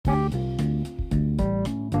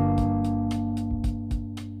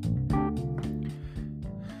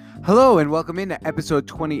Hello and welcome into episode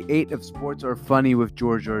 28 of Sports Are Funny with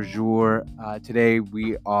George Arjour. Today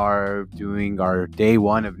we are doing our day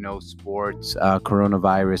one of no sports.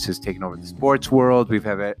 Coronavirus has taken over the sports world. We've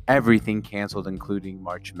had everything canceled, including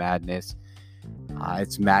March Madness.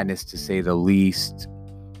 It's madness to say the least.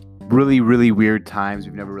 Really, really weird times.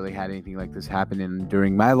 We've never really had anything like this happen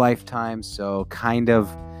during my lifetime. So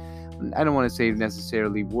I don't want to say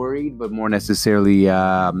necessarily worried, but more necessarily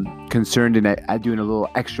concerned and doing a little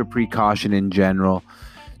extra precaution in general.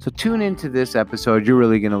 So tune into this episode. You're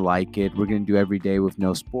really going to like it. We're going to do every day with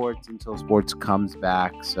no sports until sports comes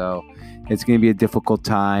back. So it's going to be a difficult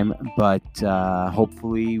time, but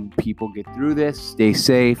hopefully people get through this. Stay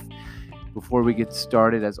safe. Before we get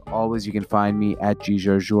started, as always, you can find me at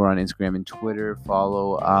GJarjour on Instagram and Twitter.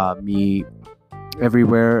 Follow me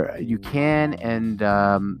everywhere you can, and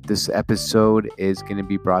this episode is going to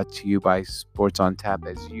be brought to you by Sports on Tap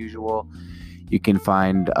as usual. You can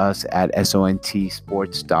find us at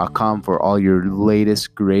sontsports.com for all your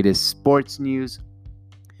latest, greatest sports news.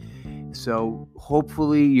 So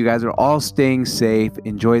hopefully you guys are all staying safe.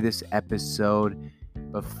 Enjoy this episode.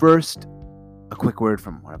 But first, a quick word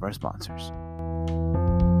from one of our sponsors.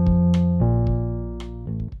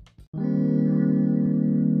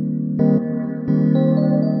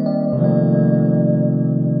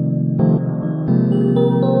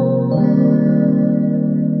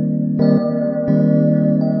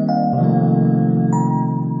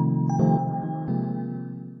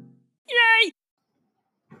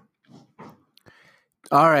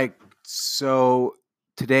 All right, so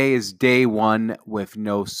today is day one with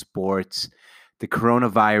no sports. The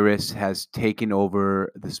coronavirus has taken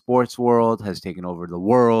over the sports world, has taken over the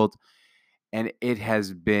world, and it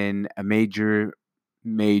has been a major,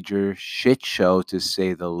 major shit show to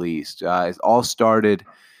say the least. It all started.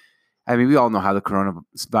 I mean, we all know how the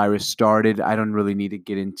coronavirus started. I don't really need to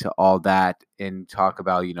get into all that and talk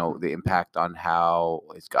about, the impact on how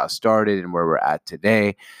it got started and where we're at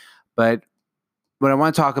today. But what I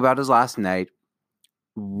want to talk about is last night,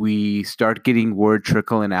 we start getting word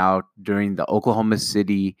trickling out during the Oklahoma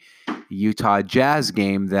City Utah Jazz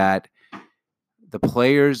game that the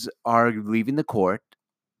players are leaving the court,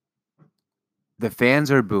 the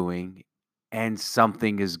fans are booing, and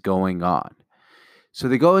something is going on. So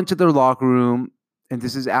they go into their locker room, and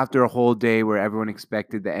this is after a whole day where everyone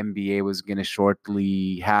expected the NBA was going to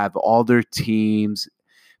shortly have all their teams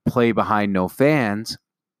play behind no fans.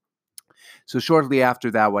 So shortly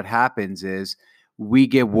after that, what happens is we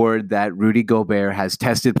get word that Rudy Gobert has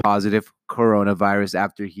tested positive coronavirus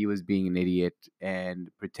after he was being an idiot and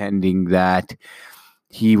pretending that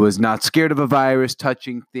he was not scared of a virus,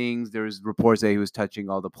 touching things. There's reports that he was touching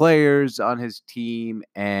all the players on his team.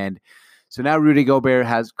 And so now Rudy Gobert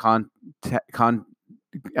has contracted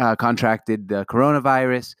the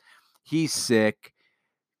coronavirus. He's sick.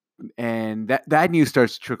 And that news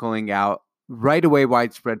starts trickling out. Right away,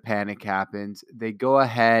 widespread panic happens. They go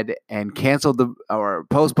ahead and cancel or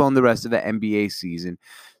postpone the rest of the NBA season.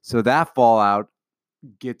 So that fallout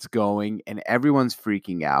gets going, and everyone's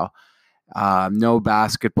freaking out. No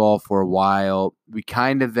basketball for a while. We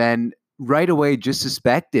kind of then right away just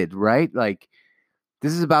suspected, right? Like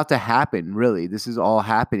this is about to happen. Really, this is all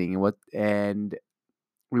happening. And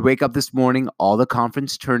we wake up this morning, all the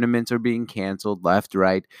conference tournaments are being canceled left,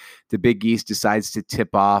 right. The Big East decides to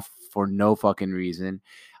tip off for no fucking reason.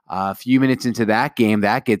 A few minutes into that game,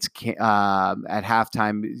 that gets at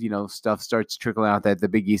halftime, stuff starts trickling out that the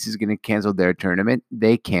Big East is going to cancel their tournament.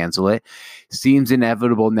 They cancel it. Seems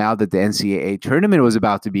inevitable now that the NCAA tournament was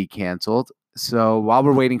about to be canceled. So while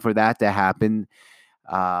we're waiting for that to happen,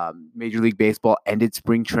 Major League Baseball ended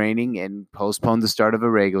spring training and postponed the start of a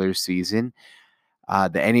regular season.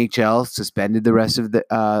 The NHL suspended the rest of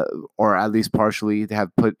or at least partially,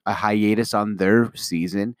 have put a hiatus on their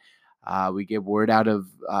season. We get word out of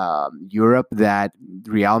Europe that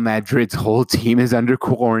Real Madrid's whole team is under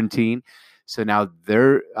quarantine. So now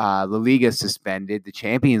their La Liga is suspended. The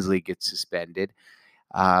Champions League gets suspended.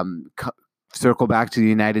 Circle back to the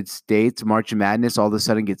United States. March Madness all of a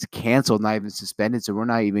sudden gets canceled, not even suspended. So we're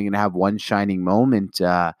not even going to have one shining moment.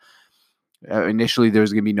 Initially,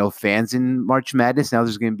 there's going to be no fans in March Madness. Now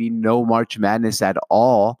there's going to be no March Madness at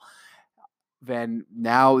all. Then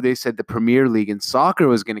now they said the Premier League in soccer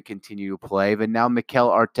was going to continue to play. But now Mikel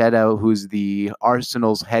Arteta, who's the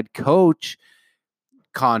Arsenal's head coach,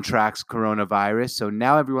 contracts coronavirus. So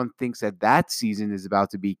now everyone thinks that season is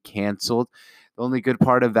about to be canceled. The only good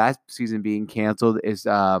part of that season being canceled is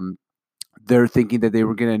they're thinking that they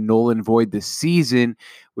were going to null and void the season,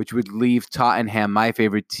 which would leave Tottenham, my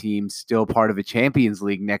favorite team, still part of a Champions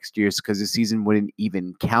League next year because the season wouldn't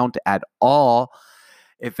even count at all.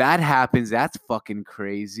 if that happens, that's fucking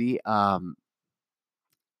crazy.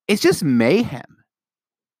 It's just mayhem.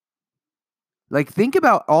 Like, think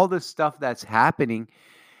about all the stuff that's happening.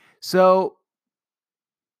 So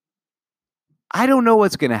I don't know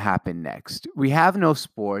what's going to happen next. We have no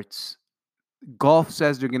sports. Golf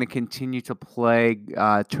says they're going to continue to play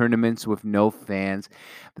tournaments with no fans.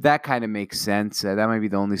 But that kind of makes sense. That might be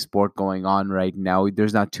the only sport going on right now.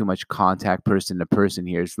 There's not too much contact person to person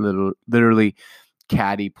here. It's literally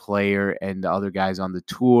caddy, player, and the other guys on the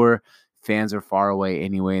tour. Fans are far away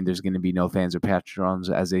anyway, and there's going to be no fans or patrons,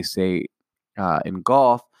 as they say in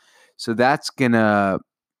golf. So that's going to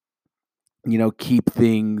keep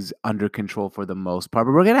things under control for the most part.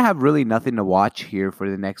 But we're going to have really nothing to watch here for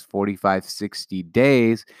the next 45, 60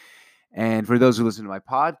 days. And for those who listen to my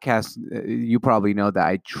podcast, you probably know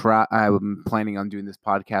that I'm planning on doing this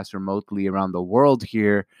podcast remotely around the world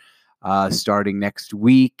here starting next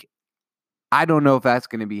week. I don't know if that's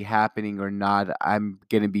going to be happening or not. I'm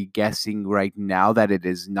going to be guessing right now that it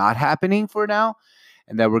is not happening for now,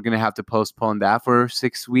 and that we're going to have to postpone that for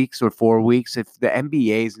 6 weeks or 4 weeks. If the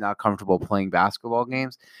NBA is not comfortable playing basketball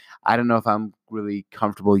games, I don't know if I'm really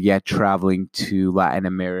comfortable yet traveling to Latin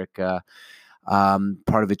America.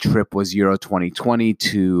 Part of the trip was Euro 2020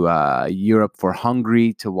 to Europe for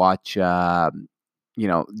Hungary to watch, Euro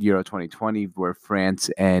 2020, where France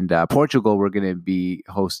and Portugal were going to be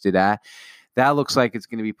hosted at. That looks like it's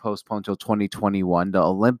going to be postponed until 2021. The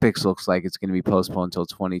Olympics looks like it's going to be postponed until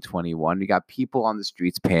 2021. We got people on the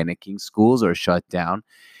streets panicking. Schools are shut down.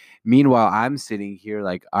 Meanwhile, I'm sitting here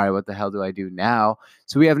like, all right, what the hell do I do now?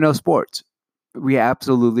 So we have no sports. We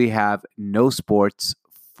absolutely have no sports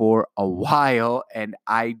for a while. And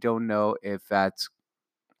I don't know if that's,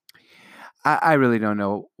 I really don't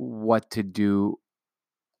know what to do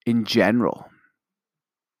in general.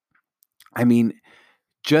 I mean,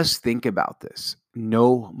 just think about this.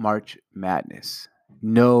 No March Madness,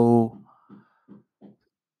 no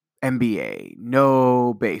NBA,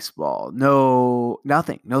 no baseball,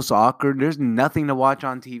 nothing, no soccer. There's nothing to watch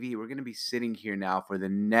on TV. We're going to be sitting here now for the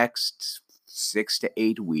next 6 to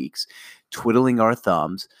 8 weeks, twiddling our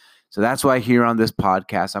thumbs. So that's why here on this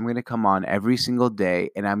podcast, I'm going to come on every single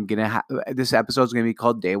day, and I'm going to this episode is going to be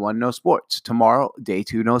called Day 1 No Sports. Tomorrow, Day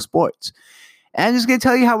 2 No Sports. And I'm just going to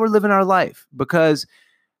tell you how we're living our life, because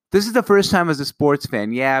this is the first time as a sports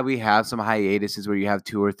fan. Yeah, we have some hiatuses where you have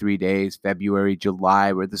 2 or 3 days, February,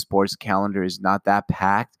 July, where the sports calendar is not that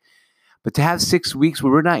packed. But to have 6 weeks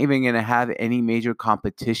where we're not even going to have any major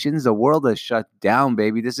competitions, the world has shut down,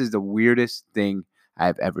 baby. This is the weirdest thing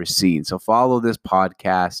I've ever seen. So follow this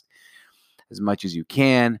podcast as much as you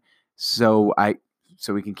can so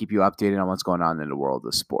we can keep you updated on what's going on in the world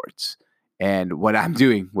of sports and what I'm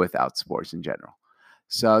doing without sports in general.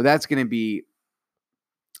 So that's going to be,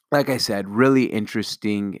 like I said, really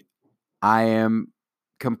interesting. I am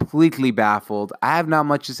completely baffled. I have not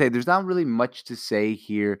much to say. There's not really much to say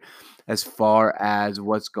here as far as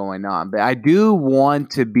what's going on. But I do want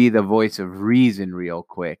to be the voice of reason real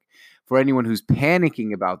quick for anyone who's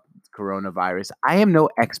panicking about coronavirus. I am no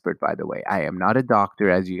expert, by the way. I am not a doctor,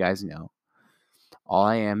 as you guys know. All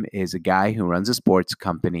I am is a guy who runs a sports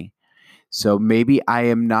company. So maybe I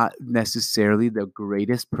am not necessarily the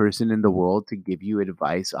greatest person in the world to give you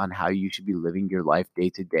advice on how you should be living your life day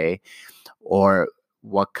to day, or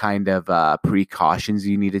what kind of precautions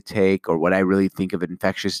you need to take, or what I really think of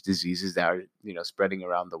infectious diseases that are, spreading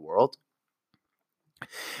around the world.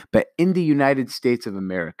 But in the United States of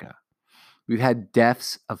America, we've had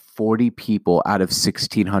deaths of 40 people out of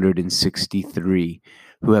 1,663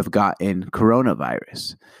 who have gotten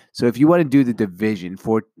coronavirus. So if you want to do the division,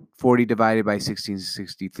 40 divided by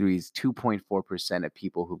 1,663 is 2.4% of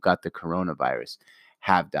people who got the coronavirus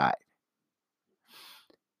have died.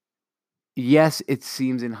 Yes, it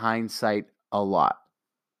seems in hindsight a lot,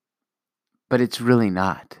 but it's really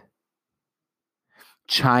not.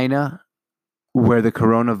 China, where the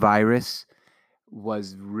coronavirus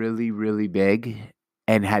was really, really big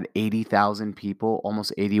and had 80,000 people,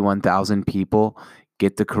 almost 81,000 people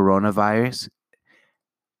get the coronavirus,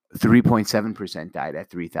 3.7% died at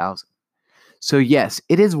 3,000. So yes,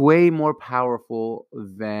 it is way more powerful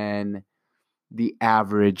than the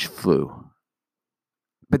average flu.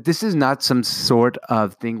 But this is not some sort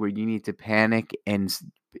of thing where you need to panic and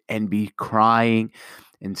be crying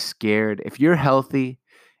and scared. If you're healthy,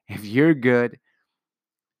 if you're good,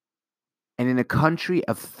 and in a country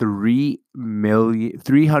of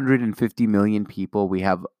 350 million people, we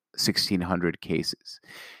have 1,600 cases.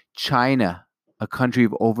 China, a country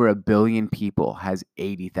of over 1 billion people, has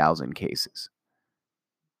 80,000 cases.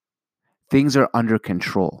 Things are under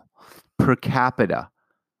control. Per capita,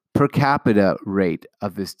 per capita rate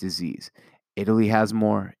of this disease. Italy has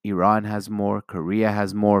more, Iran has more, Korea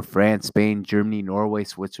has more, France, Spain, Germany, Norway,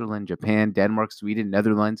 Switzerland, Japan, Denmark, Sweden,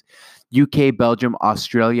 Netherlands, UK, Belgium,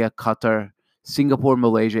 Australia, Qatar, Singapore,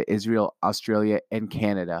 Malaysia, Israel, Australia, and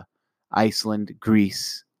Canada, Iceland,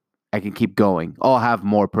 Greece. I can keep going. All have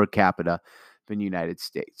more per capita than the United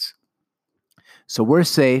States. So we're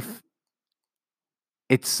safe.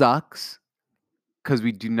 It sucks because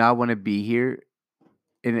we do not want to be here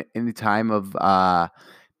in the time of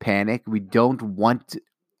panic. We don't want,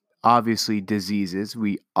 obviously, diseases.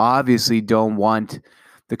 We obviously don't want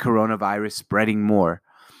the coronavirus spreading more.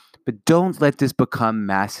 But don't let this become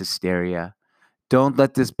mass hysteria. Don't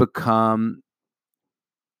let this become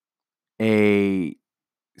a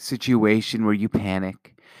situation where you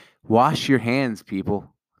panic. Wash your hands,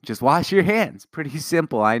 people. Just wash your hands. Pretty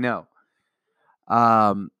simple, I know.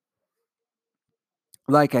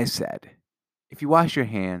 Like I said, if you wash your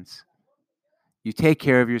hands, you take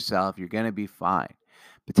care of yourself, you're going to be fine.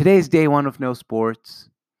 But today's day one of no sports.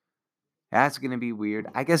 That's going to be weird.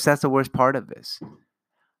 I guess that's the worst part of this.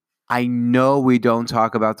 I know we don't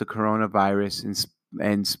talk about the coronavirus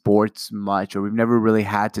in sports much, or we've never really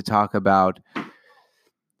had to talk about.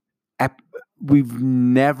 We've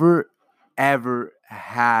never, ever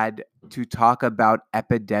had to talk about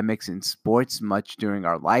epidemics in sports much during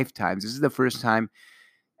our lifetimes. This is the first time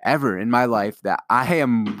ever in my life that I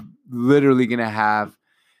am literally going to have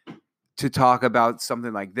to talk about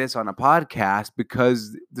something like this on a podcast,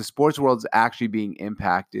 because the sports world is actually being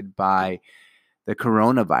impacted by the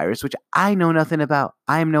coronavirus, which I know nothing about.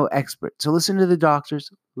 I am no expert. So listen to the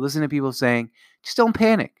doctors, listen to people saying, just don't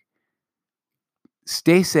panic.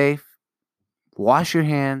 Stay safe. Wash your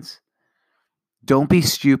hands. Don't be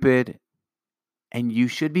stupid. And you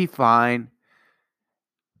should be fine.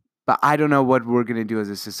 But I don't know what we're going to do as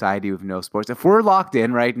a society with no sports. If we're locked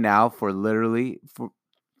in right now for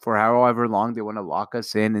however long they want to lock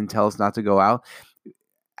us in and tell us not to go out,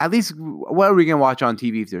 at least what are we going to watch on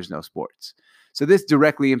TV if there's no sports? So this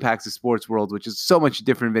directly impacts the sports world, which is so much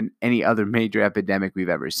different than any other major epidemic we've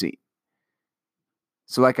ever seen.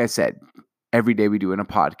 So like I said, every day we do in a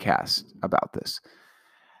podcast about this.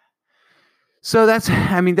 So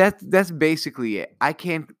that's basically it. I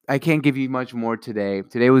can't give you much more today.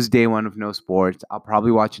 Today was day one of no sports. I'll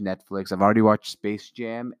probably watch Netflix. I've already watched Space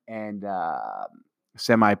Jam and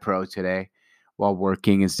Semi-Pro today while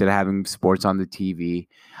working instead of having sports on the TV.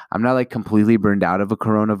 I'm not like completely burned out of a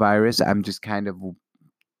coronavirus. I'm just kind of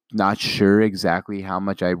not sure exactly how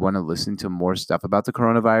much I want to listen to more stuff about the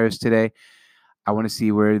coronavirus today. I want to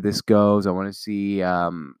see where this goes. I want to see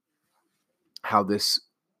how this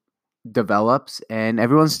develops, and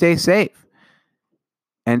everyone stay safe.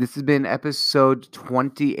 And this has been episode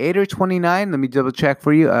 28 or 29. Let me double check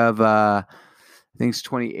for you of I think it's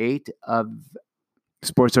 28 of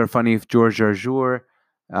Sports Are Funny with George Arjour.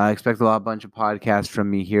 Expect a bunch of podcasts from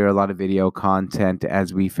me here, a lot of video content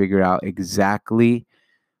as we figure out exactly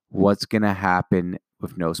what's going to happen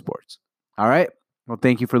with no sports. All right. Well,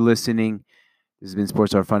 thank you for listening. This has been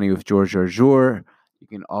Sports Are Funny with George Arjour. You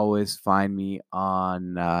can always find me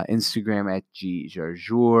on Instagram at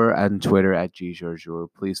GJarjour and Twitter at GJarjour.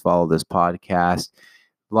 Please follow this podcast.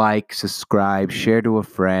 Like, subscribe, share to a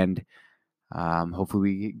friend. Hopefully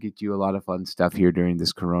we get you a lot of fun stuff here during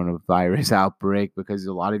this coronavirus outbreak, because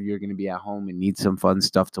a lot of you are going to be at home and need some fun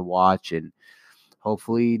stuff to watch. And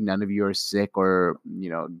hopefully none of you are sick or,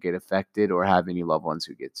 get affected or have any loved ones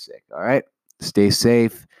who get sick. All right. Stay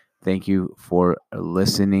safe. Thank you for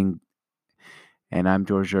listening. And I'm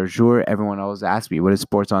George Arjour. Everyone always asks me, what does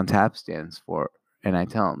Sports on Tap stands for? And I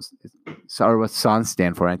tell them, sorry, what SON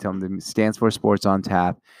stand for? I tell them it stands for Sports on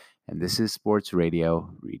Tap. And this is Sports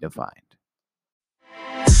Radio Redefined.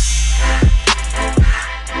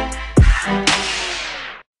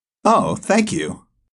 Oh, thank you.